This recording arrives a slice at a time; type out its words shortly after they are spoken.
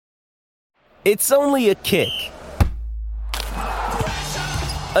It's only a kick,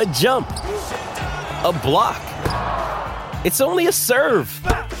 a jump, a block. It's only a serve.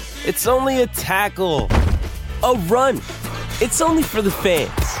 It's only a tackle, a run. It's only for the fans.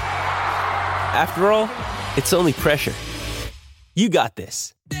 After all, it's only pressure. You got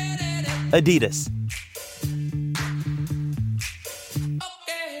this. Adidas.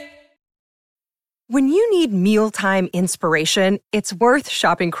 When you need mealtime inspiration, it's worth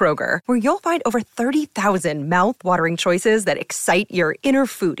shopping Kroger, where you'll find over 30,000 mouth-watering choices that excite your inner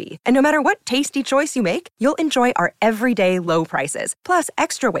foodie. And no matter what tasty choice you make, you'll enjoy our everyday low prices, plus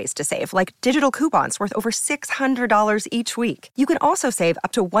extra ways to save, like digital coupons worth over $600 each week. You can also save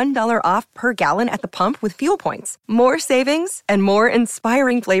up to $1 off per gallon at the pump with fuel points. More savings and more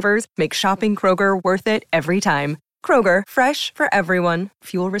inspiring flavors make shopping Kroger worth it every time. Kroger, fresh for everyone.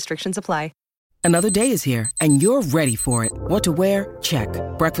 Fuel restrictions apply. Another day is here, and you're ready for it. What to wear? Check.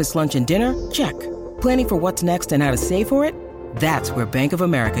 Breakfast, lunch, and dinner? Check. Planning for what's next and how to save for it? That's where Bank of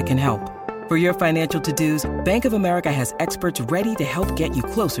America can help. For your financial to-dos, Bank of America has experts ready to help get you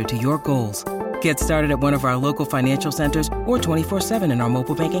closer to your goals. Get started at one of our local financial centers or 24/7 in our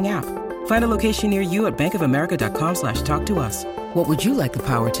mobile banking app. Find a location near you at bankofamerica.com/talktous. What would you like the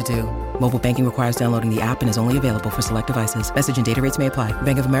power to do? Mobile banking requires downloading the app and is only available for select devices. Message and data rates may apply.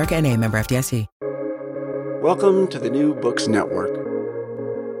 Bank of America N.A., member FDIC. Welcome to the New Books Network.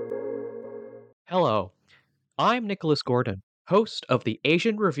 Hello, I'm Nicholas Gordon, host of the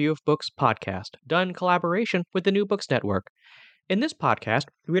Asian Review of Books podcast, done in collaboration with the New Books Network. In this podcast,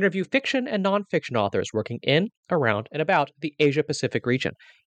 we interview fiction and nonfiction authors working in, around, and about the Asia-Pacific region.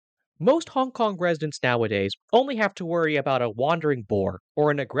 Most Hong Kong residents nowadays only have to worry about a wandering boar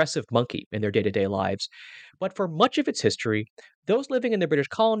or an aggressive monkey in their day-to-day lives. But for much of its history, those living in the British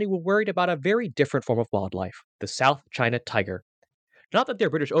colony were worried about a very different form of wildlife, the South China tiger. Not that their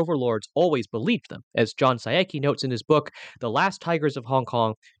British overlords always believed them, as John Saeki notes in his book, The Last Tigers of Hong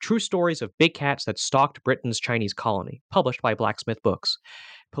Kong, True Stories of Big Cats That Stalked Britain's Chinese Colony, published by Blacksmith Books.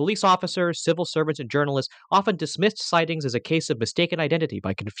 Police officers, civil servants, and journalists often dismissed sightings as a case of mistaken identity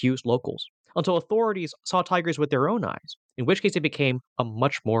by confused locals, until authorities saw tigers with their own eyes, in which case it became a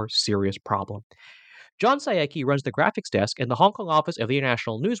much more serious problem. John Saeki runs the graphics desk in the Hong Kong office of the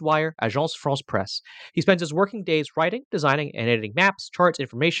international newswire Agence France Presse. He spends his working days writing, designing, and editing maps, charts,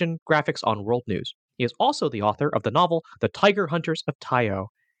 information, graphics on world news. He is also the author of the novel The Tiger Hunters of Taiyo.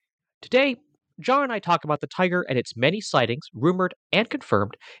 Today, John and I talk about the tiger and its many sightings, rumored and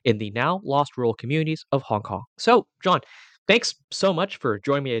confirmed, in the now lost rural communities of Hong Kong. So, John, thanks so much for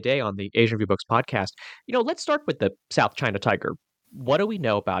joining me today on the Asian Review Books podcast. Let's start with the South China tiger. What do we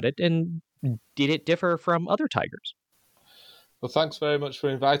know about it, and did it differ from other tigers? Well, thanks very much for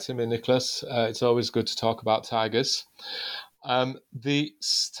inviting me, Nicholas. It's always good to talk about tigers. The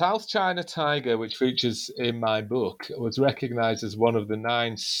South China tiger, which features in my book, was recognized as one of the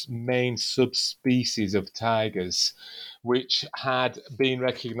 9 main subspecies of tigers, which had been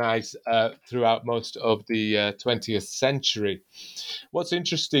recognized throughout most of the 20th century. What's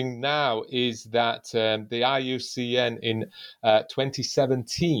interesting now is that the IUCN in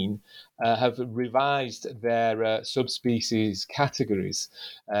 2017 have revised their subspecies categories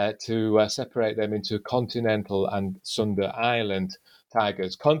to separate them into continental and Sunda Island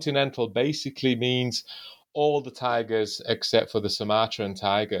tigers. Continental basically means all the tigers except for the Sumatran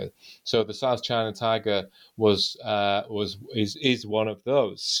tiger. So the South China tiger is one of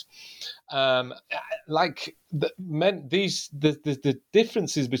those. The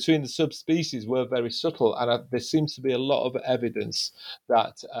differences between the subspecies were very subtle, and there seems to be a lot of evidence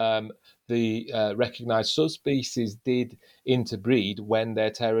that the recognized subspecies did interbreed when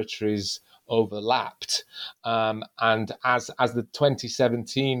their territories overlapped, and as the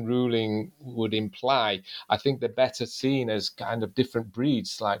 2017 ruling would imply, I think they're better seen as kind of different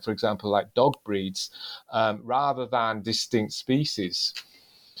breeds, like, for example, like dog breeds, rather than distinct species.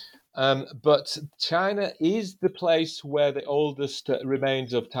 But China is the place where the oldest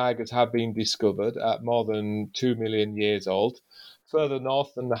remains of tigers have been discovered, at more than 2 million years old, further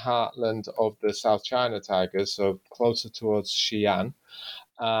north than the heartland of the South China tigers, so closer towards Xi'an.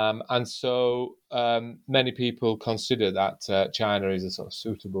 And so many people consider that China is a sort of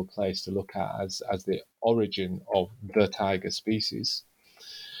suitable place to look at as the origin of the tiger species.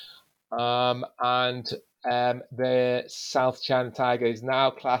 The South China tiger is now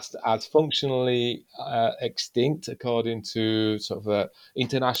classed as functionally extinct, according to sort of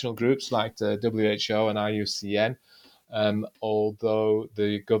international groups like the WHO and IUCN. Although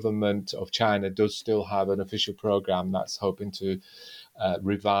the government of China does still have an official program that's hoping to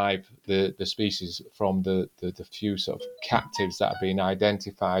revive the species from the few sort of captives that have been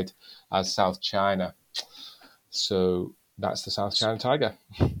identified as South China. So that's the South China tiger.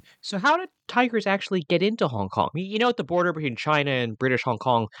 So how did tigers actually get into Hong Kong? You know, the border between China and British Hong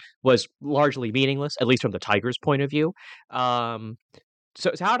Kong was largely meaningless, at least from the tiger's point of view. Um,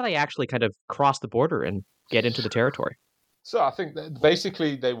 so how do they actually kind of cross the border and get into the territory? So I think that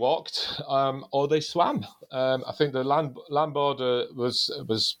basically they walked or they swam. I think the land border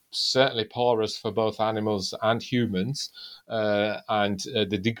was certainly porous for both animals and humans, and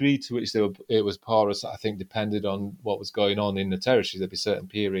the degree to which it was porous, I think, depended on what was going on in the territory. There'd be certain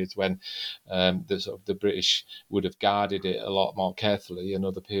periods when the British would have guarded it a lot more carefully, and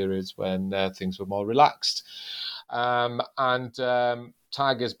other periods when things were more relaxed.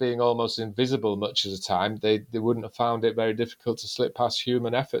 Tigers being almost invisible much of the time, they wouldn't have found it very difficult to slip past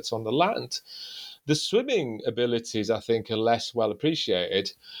human efforts on the land. The swimming abilities, I think, are less well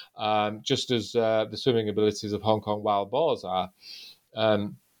appreciated, just as the swimming abilities of Hong Kong wild boars are.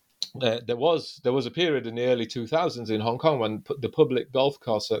 There was a period in the early 2000s in Hong Kong when the public golf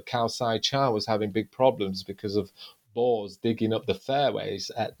course at Khao Sai Cha was having big problems because of boars digging up the fairways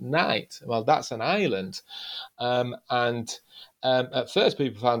at night. Well, that's an island. At first,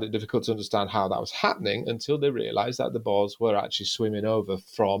 people found it difficult to understand how that was happening until they realised that the boars were actually swimming over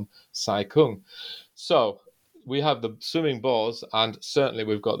from Sai Kung. So we have the swimming boars, and certainly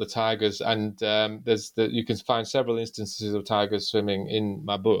we've got the tigers. And you can find several instances of tigers swimming in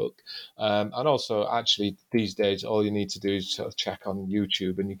my book. And also, actually, these days, all you need to do is sort of check on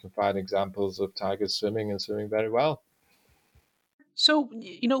YouTube, and you can find examples of tigers swimming and swimming very well. So,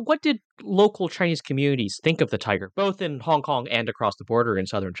 what did local Chinese communities think of the tiger, both in Hong Kong and across the border in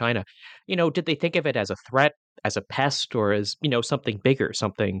southern China? Did they think of it as a threat, as a pest, or as, something bigger,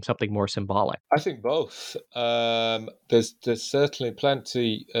 something more symbolic? I think both. There's certainly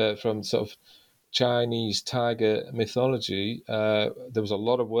plenty from sort of Chinese tiger mythology. There was a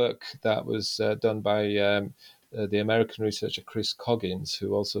lot of work that was done by the American researcher Chris Coggins,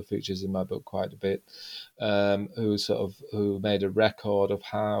 who also features in my book quite a bit, who made a record of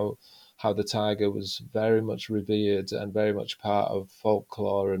how the tiger was very much revered and very much part of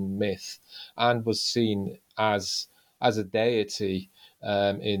folklore and myth, and was seen as a deity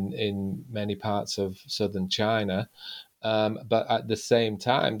in many parts of southern China. But at the same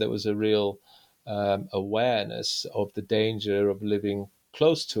time, there was a real awareness of the danger of living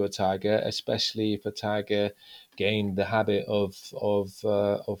close to a tiger, especially if a tiger gained the habit of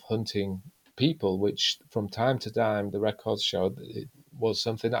hunting people, which from time to time the records showed that it was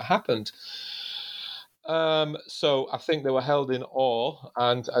something that happened. So I think they were held in awe,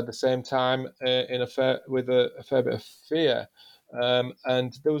 and at the same time with a fair bit of fear.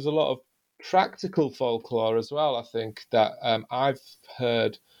 And there was a lot of practical folklore as well, I think, that I've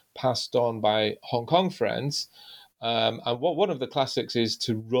heard passed on by Hong Kong friends. And one of the classics is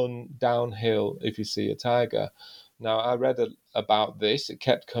to run downhill if you see a tiger. Now, I read about this. It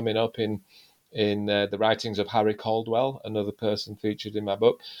kept coming up in the writings of Harry Caldwell, another person featured in my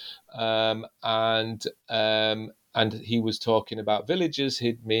book. And he was talking about villagers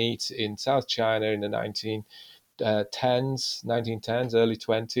he'd meet in South China in the 1910s, early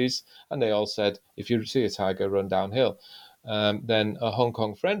 20s. And they all said, if you see a tiger, run downhill. Then a Hong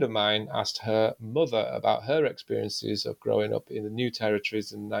Kong friend of mine asked her mother about her experiences of growing up in the New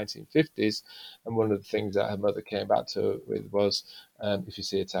Territories in the 1950s. And one of the things that her mother came back to with was, if you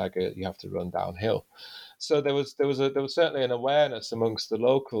see a tiger, you have to run downhill. So there was certainly an awareness amongst the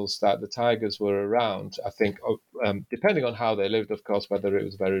locals that the tigers were around. I think, depending on how they lived, of course, whether it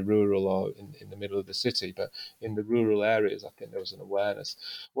was very rural or in the middle of the city, but in the rural areas, I think there was an awareness.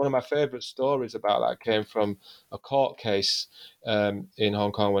 One of my favourite stories about that came from a court case in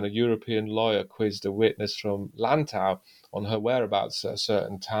Hong Kong when a European lawyer quizzed a witness from Lantau on her whereabouts at a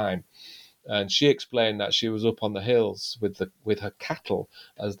certain time. And she explained that she was up on the hills with her cattle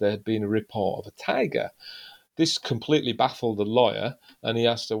as there had been a report of a tiger. This completely baffled the lawyer, and he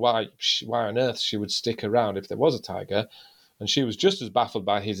asked her why on earth she would stick around if there was a tiger. And she was just as baffled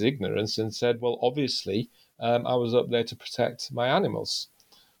by his ignorance and said, well, obviously, I was up there to protect my animals.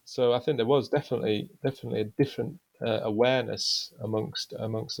 So I think there was definitely a different awareness amongst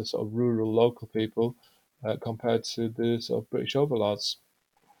the sort of rural local people compared to the sort of British overlords.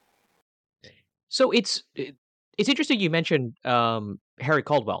 So it's interesting you mentioned Harry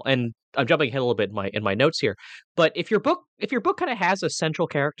Caldwell, and I'm jumping ahead a little bit in my notes here. But if your book kind of has a central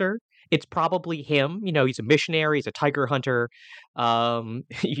character, it's probably him. He's a missionary, he's a tiger hunter,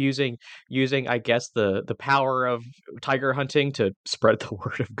 using I guess the power of tiger hunting to spread the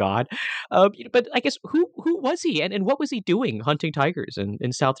word of God. But I guess who was he, and what was he doing hunting tigers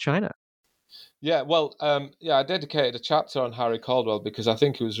in South China? Yeah, well, I dedicated a chapter on Harry Caldwell because I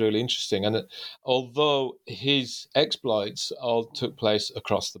think it was really interesting. And although his exploits all took place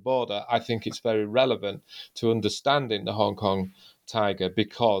across the border, I think it's very relevant to understanding the Hong Kong tiger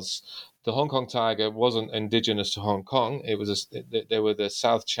because the Hong Kong tiger wasn't indigenous to Hong Kong. They were the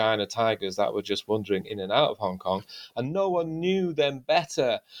South China tigers that were just wandering in and out of Hong Kong, and no one knew them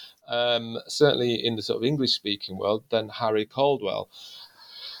better, certainly in the sort of English-speaking world, than Harry Caldwell.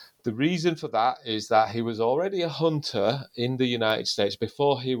 The reason for that is that he was already a hunter in the United States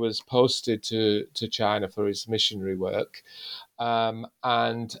before he was posted to China for his missionary work.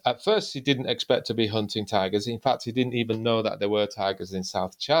 And at first, he didn't expect to be hunting tigers. In fact, he didn't even know that there were tigers in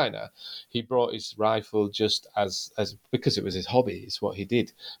South China. He brought his rifle just as because it was his hobby. It's what he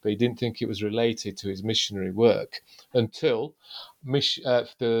did. But he didn't think it was related to his missionary work until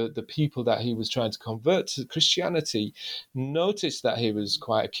the people that he was trying to convert to Christianity noticed that he was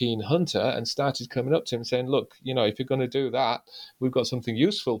quite a keen hunter and started coming up to him saying, look, if you're going to do that, we've got something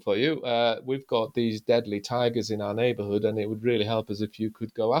useful for you. We've got these deadly tigers in our neighborhood, and it would really help us if you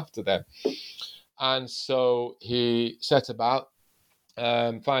could go after them. And so he set about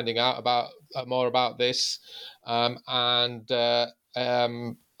finding out more about this, and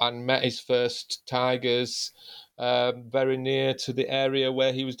met his first tigers very near to the area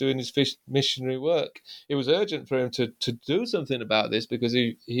where he was doing his missionary work. It was urgent for him to do something about this because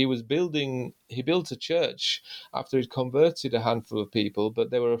he built a church after he'd converted a handful of people, but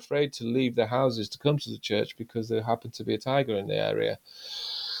they were afraid to leave their houses to come to the church because there happened to be a tiger in the area.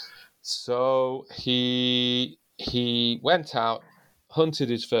 So he went out, hunted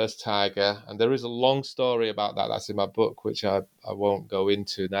his first tiger, and there is a long story about that. That's in my book, which I won't go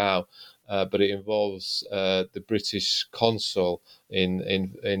into now. But it involves the British consul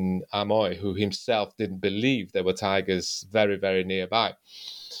in Amoy, who himself didn't believe there were tigers very, very nearby.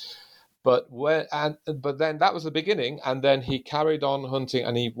 But then that was the beginning, and then he carried on hunting,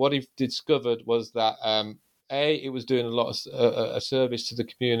 and what he discovered was that it was doing a lot of a service to the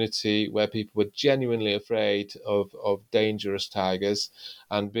community where people were genuinely afraid of dangerous tigers,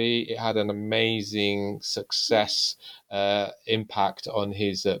 and B, it had an amazing success impact on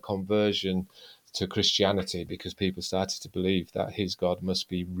his conversion to Christianity because people started to believe that his God must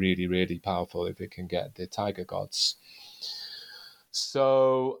be really, really powerful if it can get the tiger gods.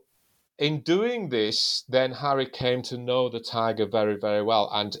 So in doing this, then Harry came to know the tiger very, very well.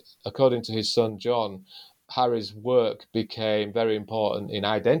 And according to his son, John, Harry's work became very important in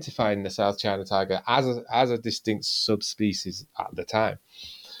identifying the South China tiger as a distinct subspecies at the time.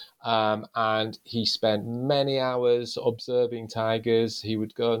 And he spent many hours observing tigers. He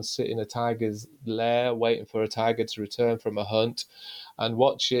would go and sit in a tiger's lair, waiting for a tiger to return from a hunt, and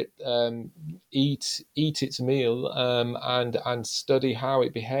watch it eat its meal and study how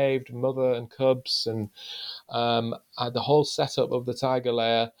it behaved, mother and cubs, and the whole setup of the tiger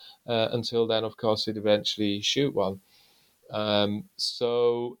lair until then, of course, he'd eventually shoot one.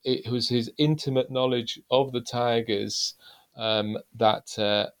 So it was his intimate knowledge of the tigers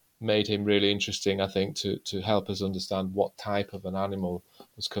that made him really interesting, I think, to help us understand what type of an animal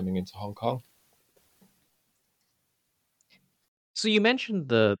was coming into Hong Kong. So you mentioned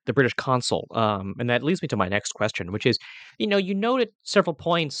the British consul, and that leads me to my next question, which is, you noted several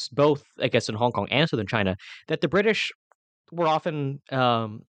points, both I guess in Hong Kong and Southern China, that the British were often,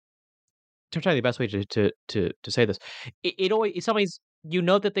 I'm trying to think the best way to say this. It always, sometimes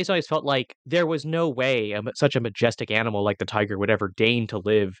that they always felt like there was no way such a majestic animal like the tiger would ever deign to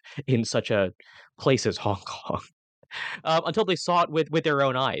live in such a place as Hong Kong. Until they saw it with their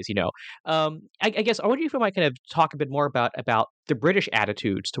own eyes, I guess I wonder if you might kind of talk a bit more about the British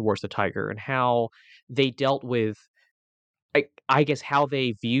attitudes towards the tiger and how they dealt with, I guess, how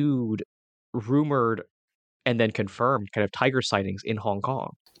they viewed rumored and then confirmed kind of tiger sightings in Hong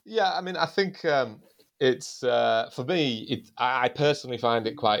Kong. Yeah, I mean, I think it's for me. I personally find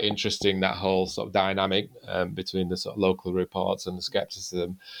it quite interesting, that whole sort of dynamic between the sort of local reports and the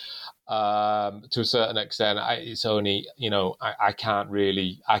skepticism. To a certain extent, it's only I can't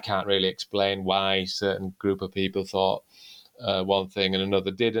really explain why a certain group of people thought one thing and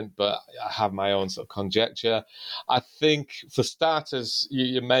another didn't, but I have my own sort of conjecture. I think, for starters,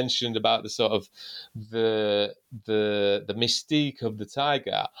 you mentioned about the sort of the mystique of the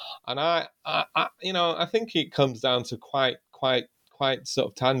tiger, and I think it comes down to quite quite sort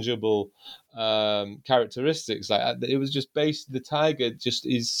of tangible characteristics. Like it was just based. The tiger just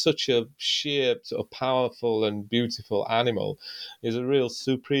is such a sheer, sort of powerful and beautiful animal. Is a real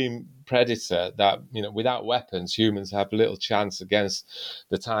supreme predator that, without weapons, humans have little chance against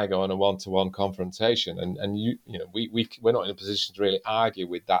the tiger on a one-to-one confrontation. And we're not in a position to really argue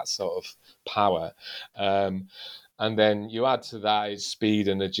with that sort of power. And then you add to that its speed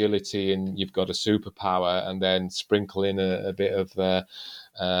and agility, and you've got a superpower, and then sprinkle in a bit of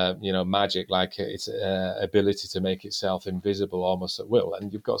magic, like its ability to make itself invisible almost at will,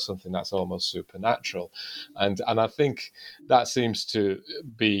 and you've got something that's almost supernatural. And I think that seems to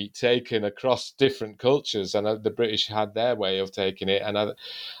be taken across different cultures, and the British had their way of taking it,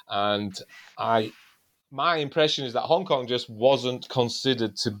 my impression is that Hong Kong just wasn't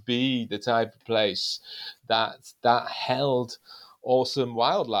considered to be the type of place that held awesome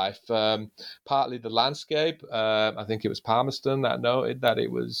wildlife. Partly the landscape. I think it was Palmerston that noted that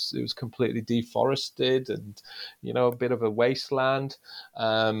it was completely deforested and a bit of a wasteland.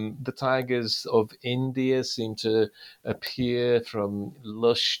 The tigers of India seem to appear from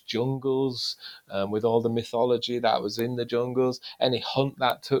lush jungles with all the mythology that was in the jungles. Any hunt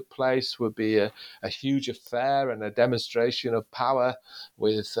that took place would be a huge affair and a demonstration of power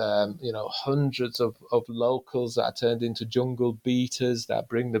with hundreds of locals that are turned into jungle beaters that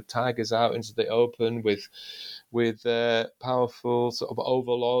bring the tigers out into the open with powerful sort of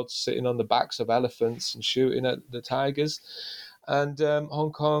overlords sitting on the backs of elephants and shooting at the tigers. And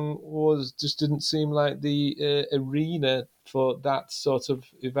Hong Kong didn't seem like the arena for that sort of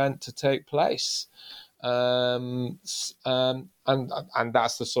event to take place. And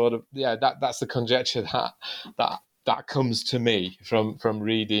that's the sort of that's the conjecture that comes to me from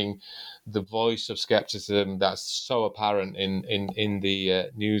reading the voice of skepticism that's so apparent in the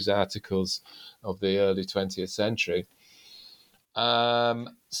news articles of the early 20th century. Sorry,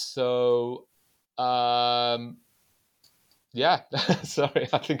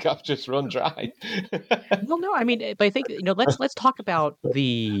 I think I've just run dry. Well, no, I mean, but I think let's talk about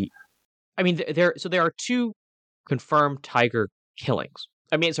there are two confirmed tiger killings.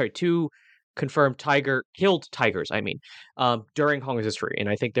 Two confirmed killed tigers. During Hong Kong's history, and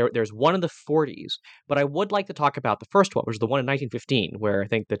I think there's one in the 40s. But I would like to talk about the first one, which is the one in 1915, where I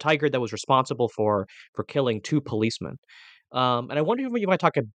think the tiger that was responsible for killing 2 policemen. And I wonder if you might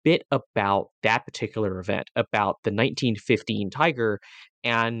talk a bit about that particular event, about the 1915 tiger,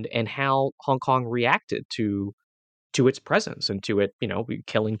 and how Hong Kong reacted to its presence and to it,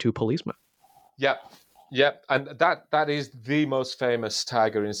 killing 2 policemen. Yep, and that is the most famous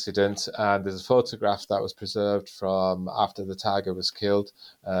tiger incident. And there's a photograph that was preserved from after the tiger was killed,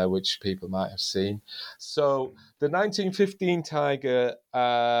 which people might have seen. So the 1915 tiger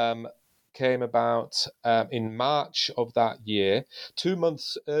came about in March of that year. 2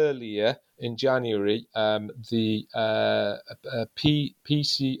 months earlier, in January, the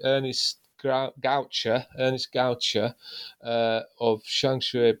PC Ernest Goucher of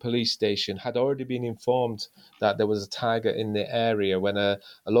Shangshui Police Station had already been informed that there was a tiger in the area when a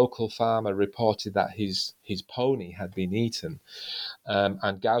local farmer reported that his pony had been eaten.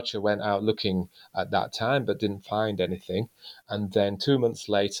 And Goucher went out looking at that time but didn't find anything. And then 2 months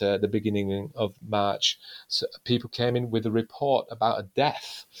later, the beginning of March, people came in with a report about a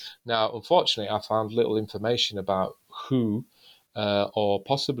death. Now, unfortunately, I found little information about who or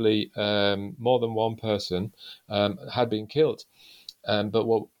possibly more than one person had been killed. But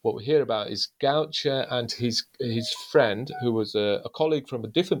what we hear about is Goucher and his friend, who was a colleague from a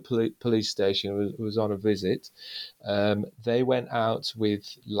different police station who was on a visit. They went out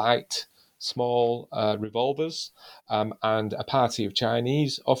with light, small revolvers and a party of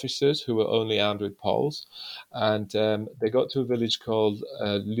Chinese officers who were only armed with poles. And they got to a village called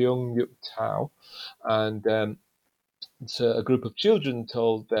Leung Yuk Tao, and so a group of children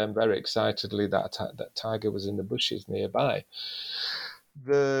told them very excitedly that that tiger was in the bushes nearby.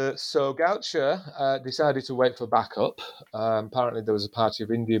 So Goucher decided to wait for backup. Apparently there was a party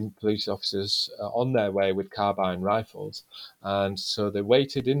of Indian police officers on their way with carbine rifles, and so they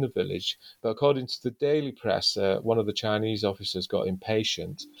waited in the village. But according to the daily press, one of the Chinese officers got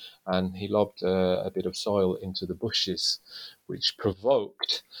impatient and he lobbed a bit of soil into the bushes, which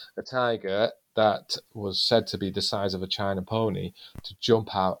provoked a tiger that was said to be the size of a China pony to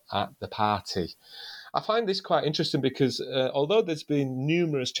jump out at the party. I find this quite interesting because although there's been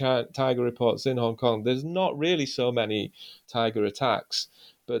numerous tiger reports in Hong Kong, there's not really so many tiger attacks.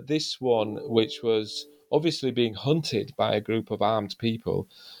 But this one, which was obviously being hunted by a group of armed people,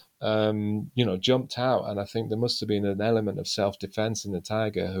 jumped out. And I think there must have been an element of self-defense in the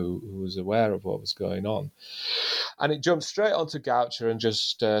tiger who was aware of what was going on. And it jumped straight onto Goucher and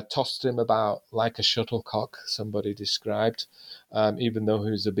just tossed him about like a shuttlecock, somebody described, even though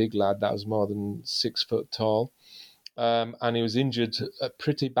he was a big lad that was more than 6 foot tall. And he was injured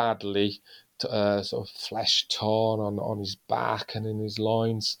pretty badly, sort of flesh torn on his back and in his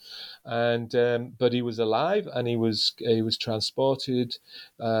loins, and but he was alive, and he was transported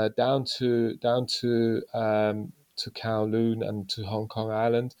down to Kowloon and to Hong Kong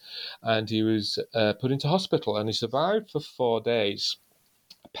Island, and he was put into hospital, and he survived for 4 days.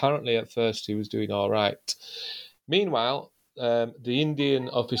 Apparently, at first, he was doing all right. Meanwhile, the Indian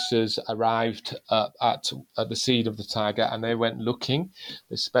officers arrived at the scene of the tiger, and they went looking.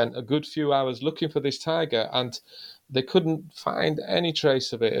 They spent a good few hours looking for this tiger, and they couldn't find any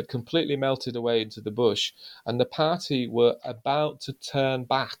trace of it. It had completely melted away into the bush, and the party were about to turn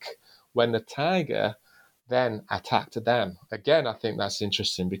back when the tiger then attacked them. Again, I think that's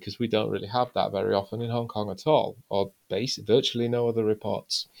interesting because we don't really have that very often in Hong Kong at all, or virtually no other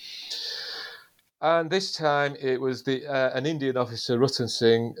reports. And this time it was an Indian officer, Ratan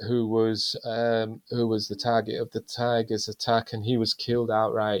Singh, who was the target of the tiger's attack, and he was killed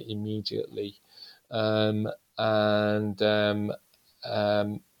outright immediately.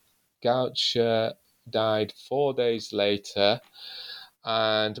 Goucher died 4 days later.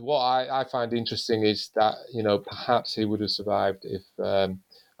 And what I find interesting is that, perhaps he would have survived if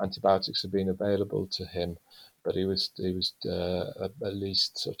antibiotics had been available to him. But he was at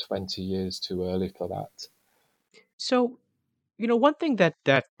least sort of 20 years too early for that. So, one thing that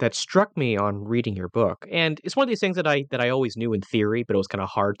struck me on reading your book, and it's one of these things that I always knew in theory, but it was kind of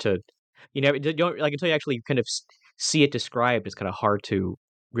hard to, until you actually kind of see it described, it's kind of hard to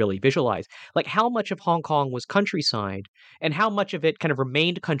really visualize. Like how much of Hong Kong was countryside, and how much of it kind of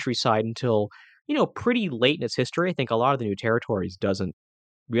remained countryside until, pretty late in its history. I think a lot of the new territories doesn't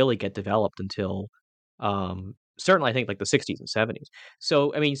really get developed until certainly I think like the 60s and 70s.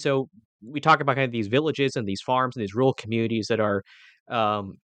 So so we talk about kind of these villages and these farms and these rural communities that are that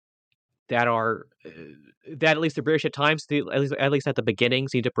at least the British at times, at least at the beginning,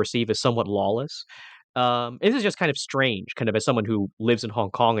 seem to perceive as somewhat lawless. This is just kind of strange, kind of as someone who lives in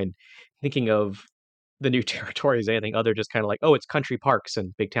Hong Kong and thinking of the new territories, anything other, just kind of like, oh, it's country parks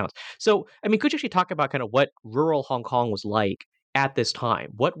and big towns. So, could you actually talk about kind of what rural Hong Kong was like at this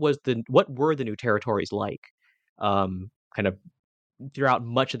time? What were the new territories like, kind of throughout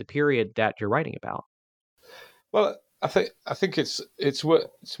much of the period that you're writing about? Well, I think it's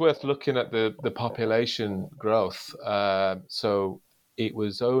worth looking at the population growth. So it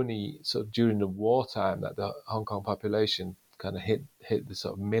was only sort of during the wartime that the Hong Kong population kind of hit the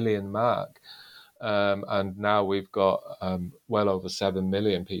sort of million mark. And now we've got well over 7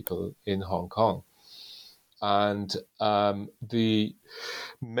 million people in Hong Kong. And the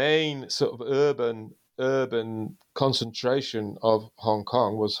main sort of urban concentration of Hong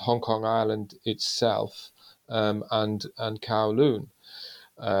Kong was Hong Kong Island itself, and Kowloon.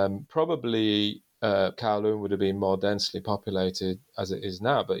 Probably Kowloon would have been more densely populated as it is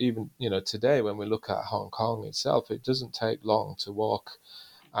now. But even today, when we look at Hong Kong itself, it doesn't take long to walk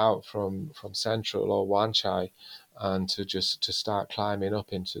out from Central or Wan Chai and to start climbing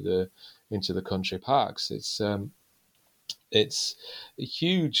up into the country parks. It's a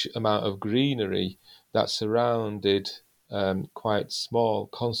huge amount of greenery that surrounded quite small,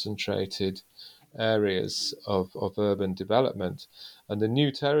 concentrated areas of urban development. And the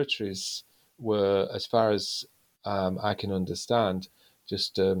new territories were, as far as I can understand,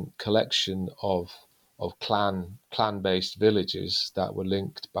 just a collection of clan-based villages that were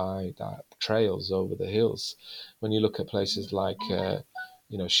linked by trails over the hills. When you look at places like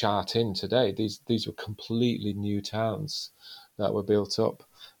Sha Tin today, these were completely new towns that were built up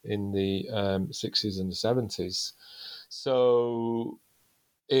in the 60s and the 70s. So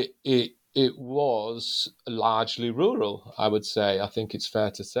it was largely rural, I would say. I think it's fair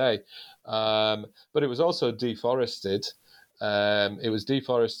to say, but it was also deforested. It was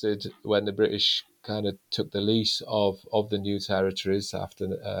deforested when the British kind of took the lease of the new territories after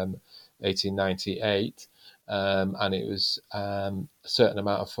 1898, and it was a certain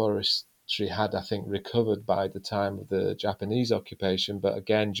amount of forestry had, I think, recovered by the time of the Japanese occupation. But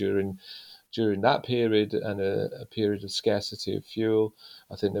again, during that period and a period of scarcity of fuel,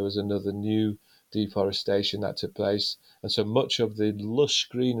 I think there was another new deforestation that took place. And so much of the lush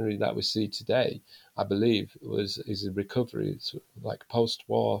greenery that we see today, I believe, is a recovery. It's like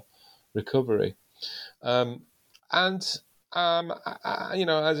post-war recovery. And As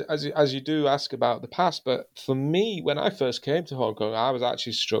you do ask about the past, but for me, when I first came to Hong Kong, I was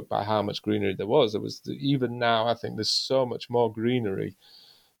actually struck by how much greenery there was. Even now, I think there's so much more greenery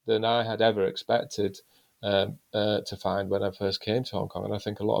than I had ever expected to find when I first came to Hong Kong, and I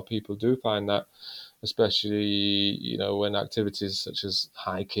think a lot of people do find that, especially when activities such as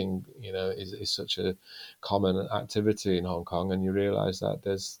hiking, is such a common activity in Hong Kong, and you realise that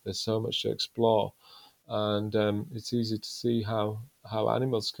there's so much to explore. And it's easy to see how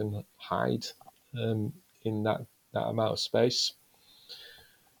animals can hide in that amount of space.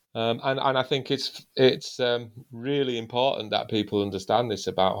 And I think it's really important that people understand this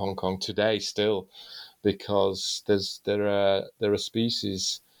about Hong Kong today still, because there are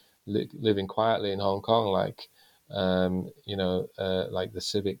species living quietly in Hong Kong, like like the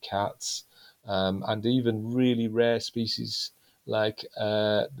civet cats, and even really rare species like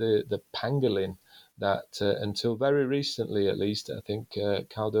the pangolin. That until very recently, at least, I think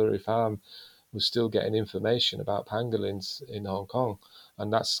Calduri Farm was still getting information about pangolins in Hong Kong,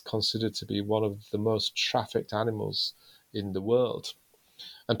 and that's considered to be one of the most trafficked animals in the world.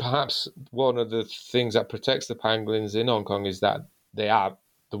 And perhaps one of the things that protects the pangolins in Hong Kong is that the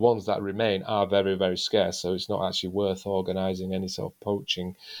ones that remain are very, very scarce. So it's not actually worth organising any sort of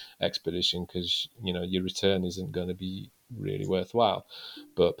poaching expedition, because your return isn't going to be really worthwhile.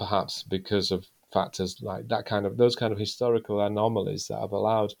 But perhaps because of factors like those kind of historical anomalies that have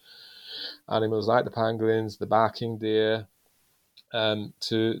allowed animals like the pangolins, the barking deer,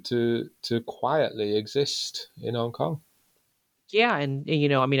 to quietly exist in Hong Kong. Yeah, and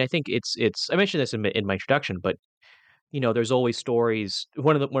I mean, I think it's. I mentioned this in my introduction, but there's always stories.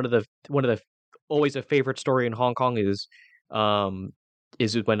 One of the always a favorite story in Hong Kong is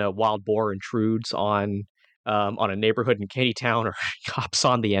when a wild boar intrudes on a neighborhood in Candytown or hops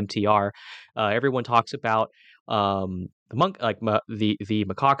on the MTR. Everyone talks about the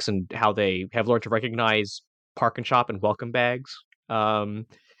macaques and how they have learned to recognize Park and Shop and welcome bags. And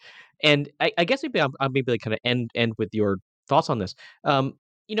I guess maybe I'm maybe like kind of end with your thoughts on this.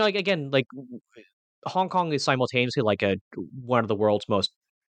 Again, like Hong Kong is simultaneously like one of the world's most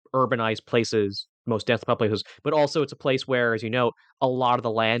urbanized places, most densely populated places, but also it's a place where, as you know, a lot of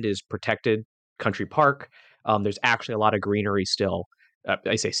the land is protected country park. There's actually a lot of greenery still.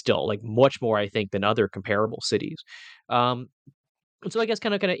 I say still, like much more, I think, than other comparable cities. So I guess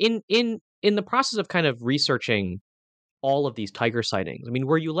kind of in the process of kind of researching all of these tiger sightings, I mean,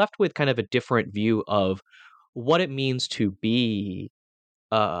 were you left with kind of a different view of what it means to be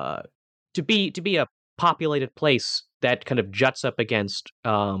uh a populated place that kind of juts up against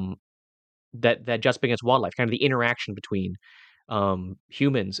that juts up against wildlife, kind of the interaction between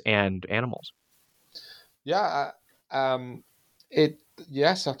humans and animals? Yeah, it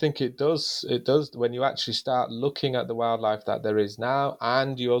yes, I think it does. It does when you actually start looking at the wildlife that there is now,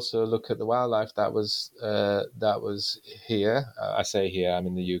 and you also look at the wildlife that was here. I say here, I'm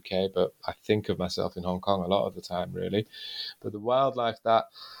in the UK, but I think of myself in Hong Kong a lot of the time, really. But the wildlife that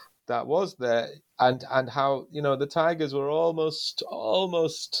was there, and how the tigers were almost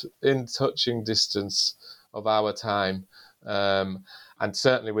in touching distance of our time, and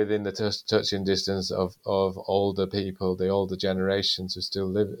certainly within the touching distance of older people, the older generations who still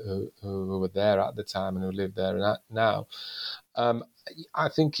live, who were there at the time and who live there now. I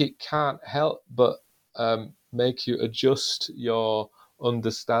think it can't help but make you adjust your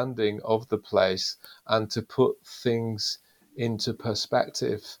understanding of the place and to put things into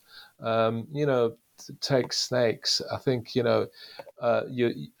perspective. Take snakes. I think you at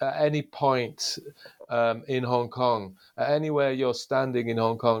any point in Hong Kong, anywhere you're standing in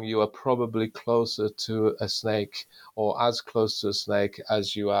Hong Kong, you are probably closer to a snake, or as close to a snake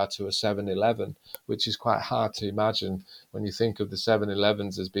as you are to a 7-Eleven, which is quite hard to imagine when you think of the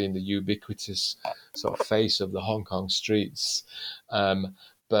 7-Elevens as being the ubiquitous sort of face of the Hong Kong streets.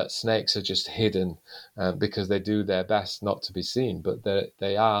 But snakes are just hidden because they do their best not to be seen, but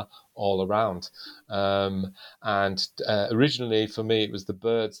they are all around. And originally for me, it was the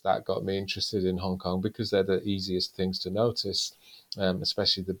birds that got me interested in Hong Kong, because they're the easiest things to notice,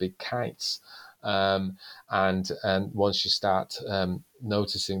 especially the big kites. And once you start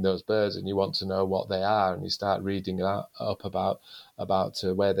noticing those birds and you want to know what they are, and you start reading up about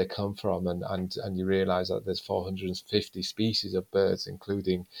where they come from, and you realize that there's 450 species of birds,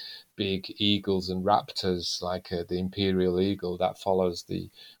 including big eagles and raptors, like the imperial eagle that follows the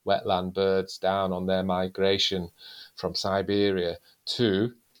wetland birds down on their migration from Siberia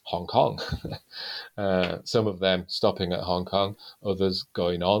to Hong Kong. Some of them stopping at Hong Kong, others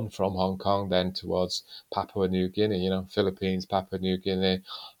going on from Hong Kong then towards Papua New Guinea, Philippines, Papua New Guinea,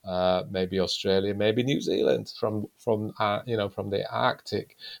 maybe Australia, maybe New Zealand, from the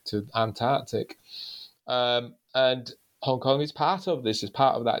Arctic to Antarctic. And Hong Kong is part of this, is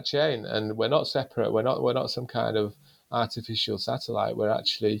part of that chain, and we're not separate. We're not some kind of artificial satellite. We're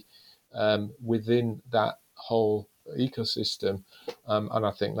actually within that whole ecosystem, and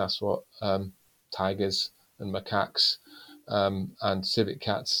I think that's what tigers and macaques and civet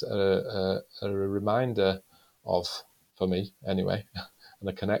cats are a reminder of, for me anyway, and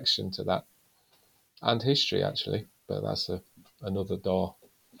a connection to that, and history actually. But that's another door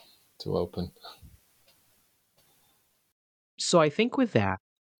to open. So I think with that,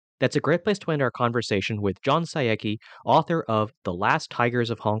 that's a great place to end our conversation with John Sayeghi, author of The Last Tigers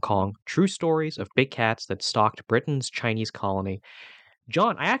of Hong Kong, True Stories of Big Cats That Stalked Britain's Chinese Colony.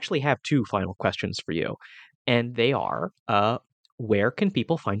 John, I actually have two final questions for you, and they are, where can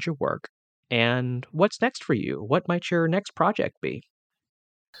people find your work? And what's next for you? What might your next project be?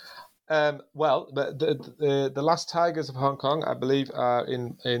 Well, the Last Tigers of Hong Kong, I believe, are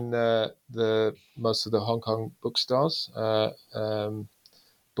in the most of the Hong Kong bookstores,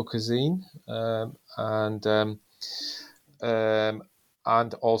 Bookazine,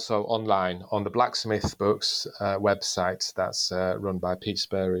 and also online on the Blacksmith Books website that's run by Pete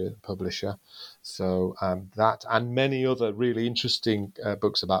Spurrier, publisher. So that and many other really interesting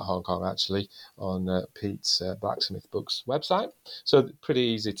books about Hong Kong actually on Pete's Blacksmith Books website. So pretty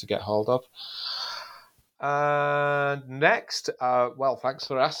easy to get hold of. And next, well, thanks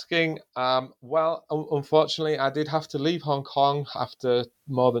for asking. Well, unfortunately, I did have to leave Hong Kong after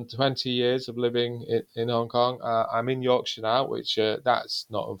more than 20 years of living in Hong Kong. I'm in Yorkshire now, which that's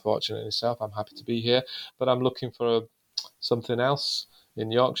not unfortunate in itself. I'm happy to be here, but I'm looking for something else in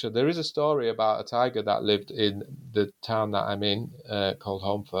Yorkshire. There is a story about a tiger that lived in the town that I'm in, called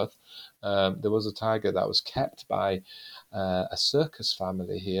Holmfirth. There was a tiger that was kept by a circus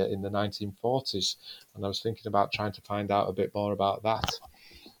family here in the 1940s, and I was thinking about trying to find out a bit more about that.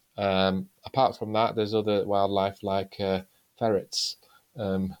 Apart from that, there's other wildlife like ferrets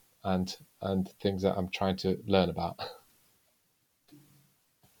and things that I'm trying to learn about.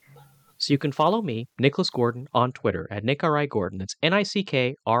 So you can follow me, Nicholas Gordon, on Twitter at NickRIGordon. That's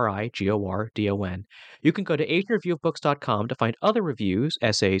NickRigordon. You can go to AsianReviewOfBooks.com to find other reviews,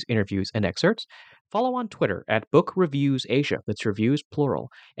 essays, interviews, and excerpts. Follow on Twitter at Book Reviews Asia. That's reviews plural.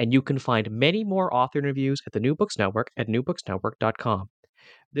 And you can find many more author interviews at the New Books Network at newbooksnetwork.com.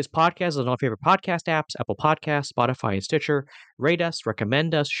 This podcast is on all favorite podcast apps, Apple Podcasts, Spotify, and Stitcher. Rate us,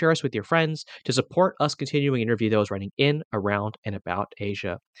 recommend us, share us with your friends to support us continuing to interview those writing in, around, and about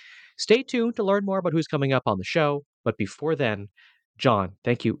Asia. Stay tuned to learn more about who's coming up on the show. But before then, John,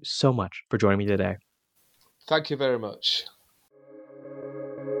 thank you so much for joining me today. Thank you very much.